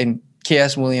and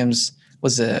Chaos Williams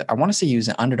I want to say he was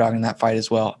an underdog in that fight as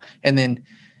well. And then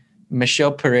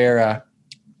Michel Pereira,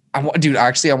 I want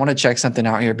to check something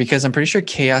out here because I'm pretty sure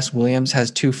Chaos Williams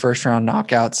has 2 first-round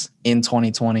knockouts in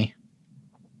 2020.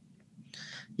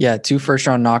 Yeah, 2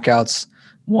 first-round knockouts.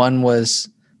 One was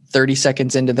 30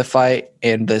 seconds into the fight,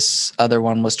 and this other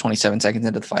one was 27 seconds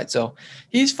into the fight. So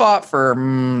he's fought for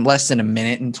less than a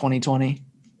minute in 2020,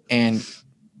 and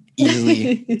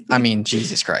easily,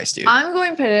 Jesus Christ, dude. I'm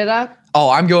going Pereira. Oh,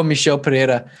 I'm going Michel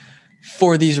Pereira.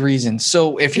 for these reasons.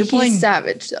 So if you're He's playing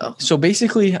savage though. So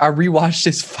basically, I rewatched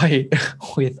his fight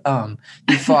with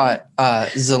he fought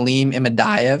Zaleem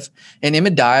Imadaev, and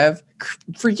Imadaev,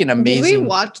 freaking amazing. Did we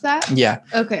watch that? Yeah,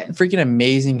 Okay. freaking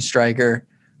amazing striker.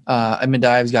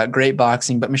 Imadaev's got great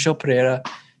boxing, but Michel Pereira,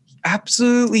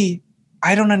 absolutely.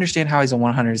 I don't understand how he's a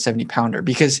 170 pounder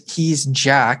because he's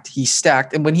jacked, he's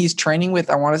stacked, and when he's training with,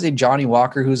 I want to say Johnny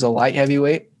Walker, who's a light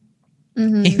heavyweight.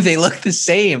 They look the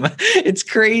same. It's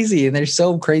crazy. And they're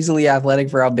so crazily athletic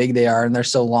for how big they are. And they're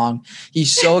so long.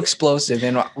 He's so explosive.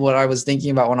 And what I was thinking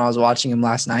about when I was watching him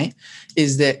last night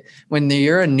is that when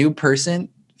you're a new person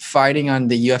fighting on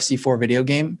the UFC 4 video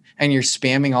game and you're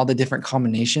spamming all the different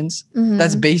combinations,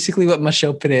 that's basically what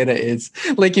Michel Pereira is.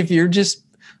 Like if you're just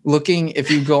looking,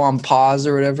 if you go on pause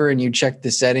or whatever and you check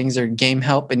the settings or game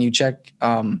help and you check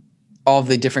all of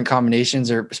the different combinations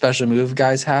or special move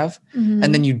guys have, and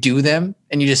then you do them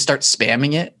and you just start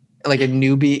spamming it like a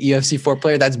newbie UFC 4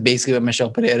 player. That's basically what Michel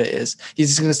Pereira is. He's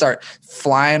just going to start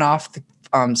flying off the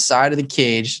side of the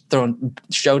cage, throwing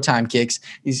Showtime kicks.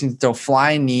 He's going to throw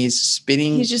flying knees,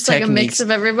 spinning He's just techniques, like a mix of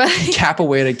everybody.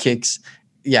 Capoeira kicks.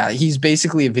 Yeah, he's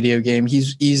basically a video game.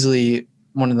 He's easily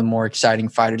one of the more exciting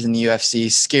fighters in the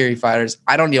UFC, scary fighters.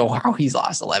 I don't know how he's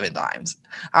lost 11 times.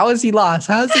 How has he lost?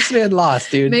 How has this man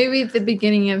lost, dude? Maybe at the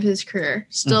beginning of his career,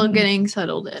 still getting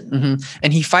settled in.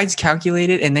 And he fights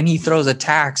calculated, and then he throws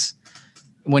attacks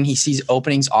when he sees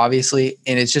openings, obviously.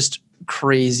 And it's just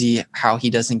crazy how he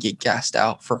doesn't get gassed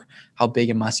out for how big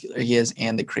and muscular he is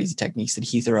and the crazy techniques that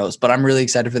he throws. But I'm really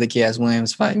excited for the Chaos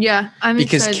Williams fight. Yeah, I'm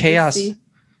because excited Chaos, to see.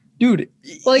 dude,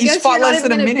 Well, I he's guess fought you're not less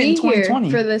than a even minute in gonna be here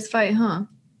 2020 for this fight, huh?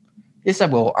 Yes, I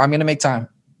will. I'm gonna make time.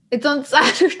 It's on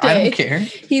Saturday. I don't care.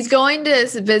 He's going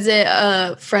to visit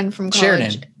a friend from college.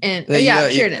 Sheridan. And The,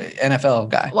 Sheridan. NFL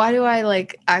guy. Why do I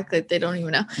like act like they don't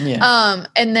even know? Yeah.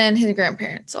 And then his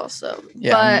grandparents also.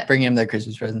 Yeah, I'm But bringing him their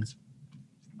Christmas presents.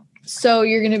 so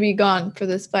you're gonna be gone for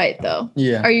this fight, though.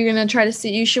 Yeah. Are you gonna try to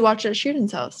see? You should watch at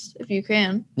Sheridan's house if you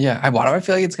can. Yeah. Why do I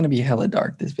feel like it's gonna be hella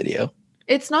dark this video?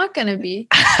 It's not gonna be.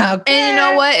 Okay. And you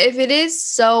know what? If it is,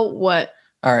 so what?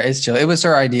 All right, it's chill. It was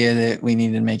her idea that we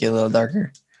needed to make it a little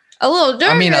darker. A little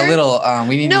darker. I mean, a little.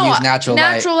 We need to use natural light.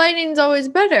 Natural lighting's always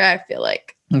better. I feel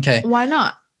like. Okay. Why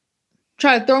not?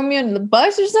 Try to throw me under the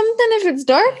bus or something if it's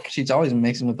dark. She's always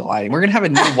mixing with the lighting. We're gonna have a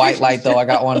new white light though. I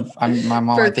got one. My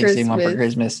mom, For I think, saved one for Christmas.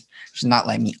 Christmas. She's not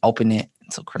letting me open it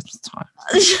until Christmas time.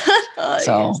 Shut up,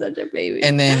 So- you're such a baby.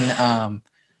 And then,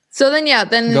 So then, yeah,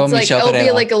 then Go it's like Michel it'll be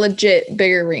Pereira. like a legit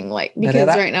bigger ring light because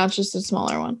Pereira. right now it's just a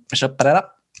smaller one.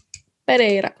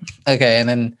 Pereira. okay, and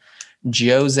then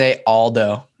Jose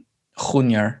Aldo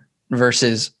Jr.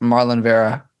 versus Marlon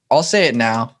Vera. I'll say it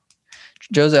now.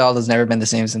 Jose Aldo's never been the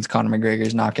same since Conor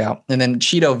McGregor's knockout. And then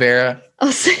Cheeto Vera.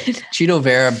 I'll say it. Cheeto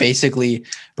Vera basically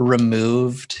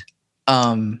removed.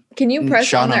 Can you press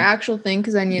Sean on their O- actual thing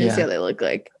because I need to Yeah. see how they look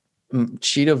like.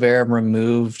 Cheeto Vera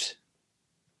removed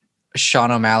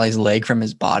Sean O'Malley's leg from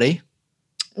his body.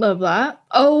 Love that.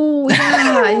 Oh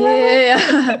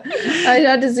yeah. I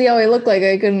had to see how he looked like.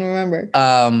 I couldn't remember.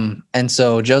 And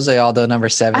so Jose Aldo number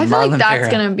 7. I feel Marlon like that's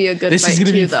Vera. gonna be a good This fight is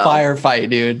gonna too, be a though. fire fight,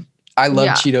 dude. I love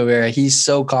Yeah. Cheeto Vera. He's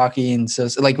so cocky and so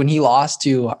like when he lost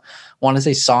to, want to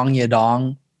say Song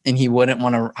Yadong, and he wouldn't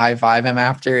want to high five him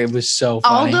after. It was so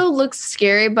funny. Aldo looks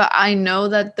scary, but I know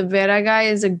that the Vera guy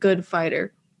is a good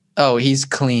fighter. Oh, he's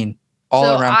clean all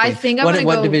So around. I clean. think I'm what gonna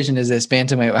what go- division is this?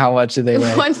 Bantamweight. How much do they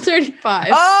weigh? 135.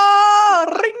 Oh,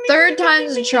 ring, ding, Third ding, ding,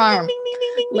 time's ding, a charm. ding, ding, ding,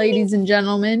 ding, ding. Ladies and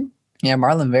gentlemen, Yeah,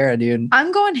 Marlon Vera, dude.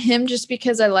 I'm going him just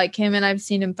because I like him and I've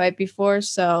seen him fight before.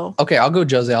 So Okay, I'll go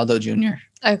Jose Aldo Jr.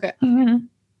 okay. Mm-hmm.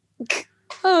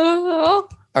 Oh,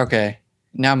 Okay,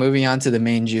 now moving on to the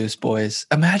main juice, boys.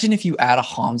 Imagine if you add a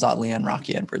Hamzat Ali and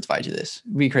Rocky Edwards fight to this.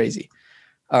 It'd be crazy.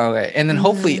 Okay, and then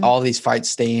hopefully Mhm. all these fights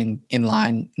stay in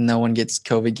line. No one gets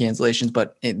COVID cancellations,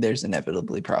 but there's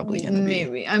inevitably probably going to be.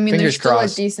 maybe. I mean, Fingers there's still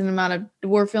crossed. a decent amount of.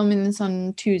 We're filming this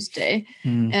on Tuesday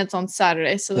Hmm. and it's on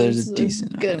Saturday, so There's there's a a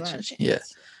decent good amount of amount of chance. yeah.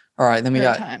 All right, then we per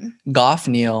got time. Goff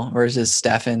Neal versus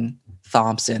Stephen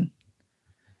Thompson.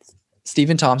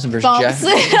 Stephen Thompson versus Thompson.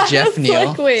 I Jeff was Neal.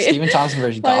 like, wait. Stephen Thompson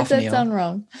versus Why Goff does that Neal. sound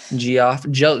wrong?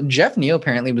 Jeff Neal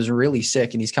apparently was really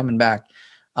sick and he's coming back.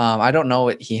 I don't know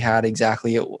what he had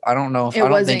exactly. I don't know if It I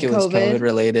don't think it wasn't was COVID? COVID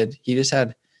related. He just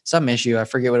had some issue. I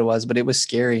forget what it was, but it was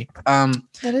scary. That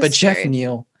is But Jeff scary.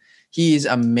 Neal, he's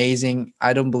amazing.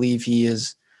 I don't believe he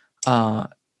is.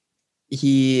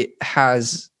 He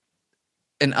has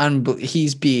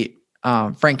he's beat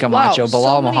Frank Camacho, so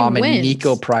Bilal many Muhammad, wins.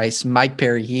 Nico Price, Mike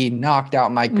Perry. He knocked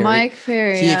out Mike Perry. Mike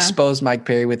Perry. He yeah. exposed Mike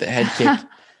Perry with a head kick.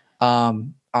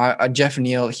 Jeff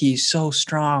Neal, he's so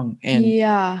strong and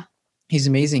yeah. He's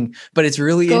amazing, but it's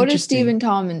really Go to interesting. Stephen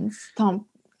Thompson.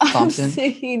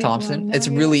 Thompson. It's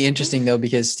really interesting though,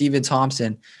 because Stephen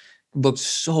Thompson looked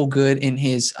so good in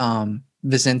his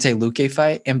Vicente Luque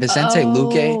fight, and Vicente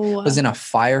Luque was in a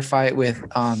firefight with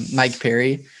Mike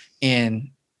Perry, and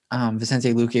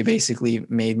Vicente Luque basically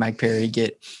made Mike Perry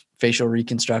get facial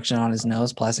reconstruction on his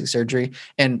nose, plastic surgery.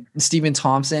 And Stephen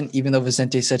Thompson, even though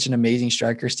Vicente is such an amazing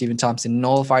striker, Stephen Thompson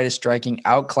nullified his striking,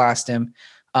 outclassed him.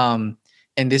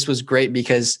 And this was great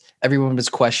because everyone was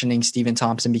questioning Stephen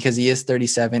Thompson because he is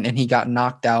 37 and he got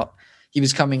knocked out. He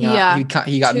was coming up.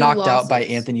 He got knocked out by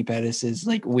Anthony Pettis's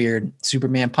like weird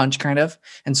Superman punch kind of.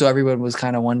 And so everyone was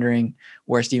kind of wondering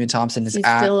where Stephen Thompson is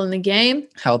at. Still in the game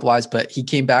health wise, but he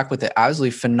came back with an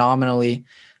absolutely phenomenally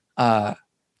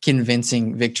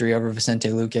convincing victory over Vicente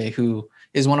Luque, who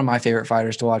is one of my favorite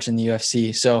fighters to watch in the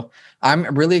UFC. So I'm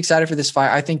really excited for this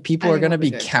fight. I think people are going to be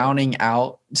counting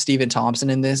out Stephen Thompson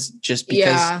in this just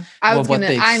because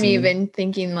I'm even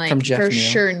thinking like for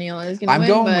sure Neil is going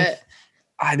to win,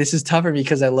 but this is tougher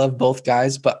because I love both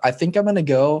guys, but I think I'm going to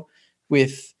go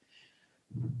with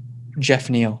Jeff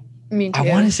Neal. Me too. I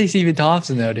want to say Stephen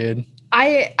Thompson though, dude.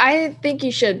 I think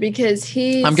you should because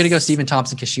I'm going to go Stephen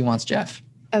Thompson because she wants Jeff.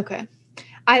 Okay.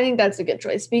 I think that's a good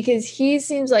choice because he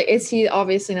seems like, is he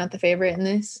obviously not the favorite in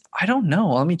this? I don't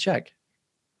know. Let me check.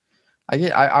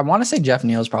 I want to say Jeff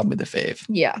Neal is probably the fave.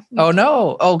 Yeah. Oh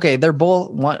no. Okay. They're both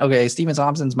one. Okay. Stephen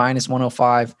Thompson's minus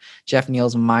 105. Jeff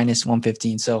Neal's minus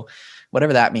 115. So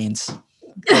whatever that means.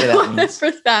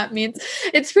 Whatever that means.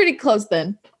 It's pretty close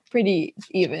then. Pretty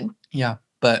even. Yeah.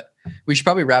 But we should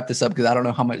probably wrap this up because I don't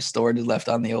know how much storage is left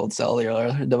on the old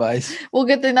cellular device. Well,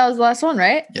 good thing that was the last one,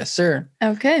 right? Yes, sir.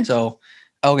 Okay. So,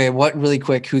 what really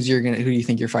quick, who do you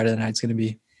think your fight of the night's gonna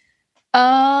be?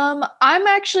 I'm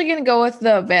actually gonna go with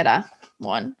the Vera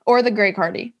one or the Greg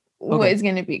Hardy. Okay. Is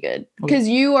gonna be good. Because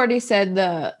you already said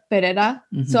the Pereira.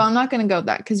 Mm-hmm. So I'm not gonna go with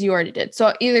that because you already did.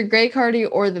 So either Greg Hardy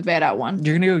or the Vera one.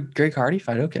 You're gonna go Greg Hardy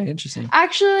fight? Okay, interesting.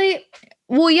 Actually,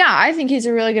 well, yeah, I think he's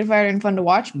a really good fighter and fun to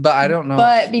watch. But I don't know.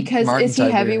 But because is he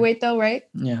heavyweight though, right?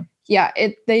 Yeah. Yeah,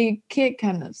 they get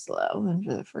kind of slow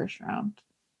into the first round.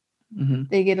 Mm-hmm.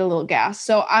 They get a little gas.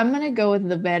 So I'm going to go with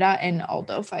the Vera and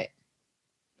Aldo fight.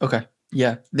 Okay.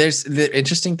 Yeah. There's the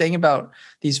interesting thing about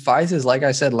these fights is, like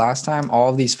I said last time, all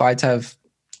of these fights have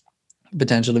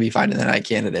potential to be fight of the night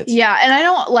candidates. Yeah. And I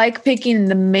don't like picking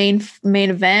the main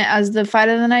event as the fight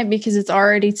of the night because it's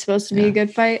already supposed to be a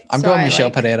good fight. I'm going Michelle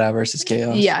Pereira versus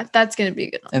Chaos. Yeah. That's going to be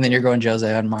a good one. And then you're going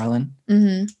Jose and Marlon.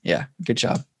 Mm-hmm. Yeah. Good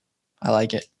job. I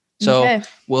like it. So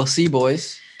We'll see,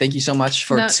 boys. Thank you so much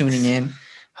for tuning in.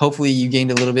 Hopefully you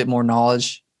gained a little bit more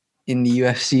knowledge in the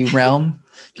UFC realm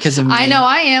because of me. I know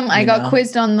I am. I got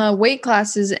quizzed on the weight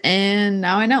classes and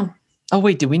now I know. Oh,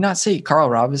 wait. Did we not say Carl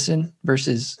Robinson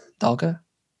versus Dalka?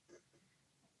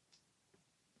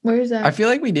 Where is that? I feel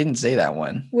like we didn't say that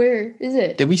one. Where is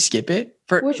it? Did we skip it?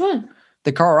 Which one?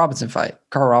 The Carl Robinson fight.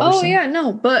 Carl Robinson. Oh, yeah.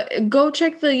 No, but go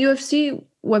check the UFC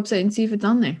website and see if it's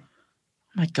on there.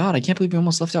 My God, I can't believe we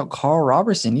almost left out Carl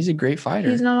Robertson. He's a great fighter.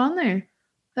 He's not on there.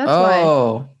 That's why.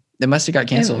 Oh, they must have got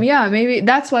canceled. Yeah, maybe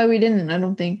that's why we didn't. I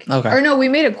don't think. Okay. Or no, we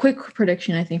made a quick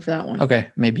prediction. I think for that one. Okay,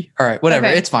 maybe. All right, whatever.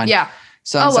 Okay. It's fine. Yeah.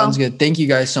 Sounds good. Thank you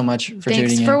guys so much for tuning in.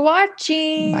 Thanks for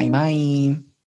watching. Bye.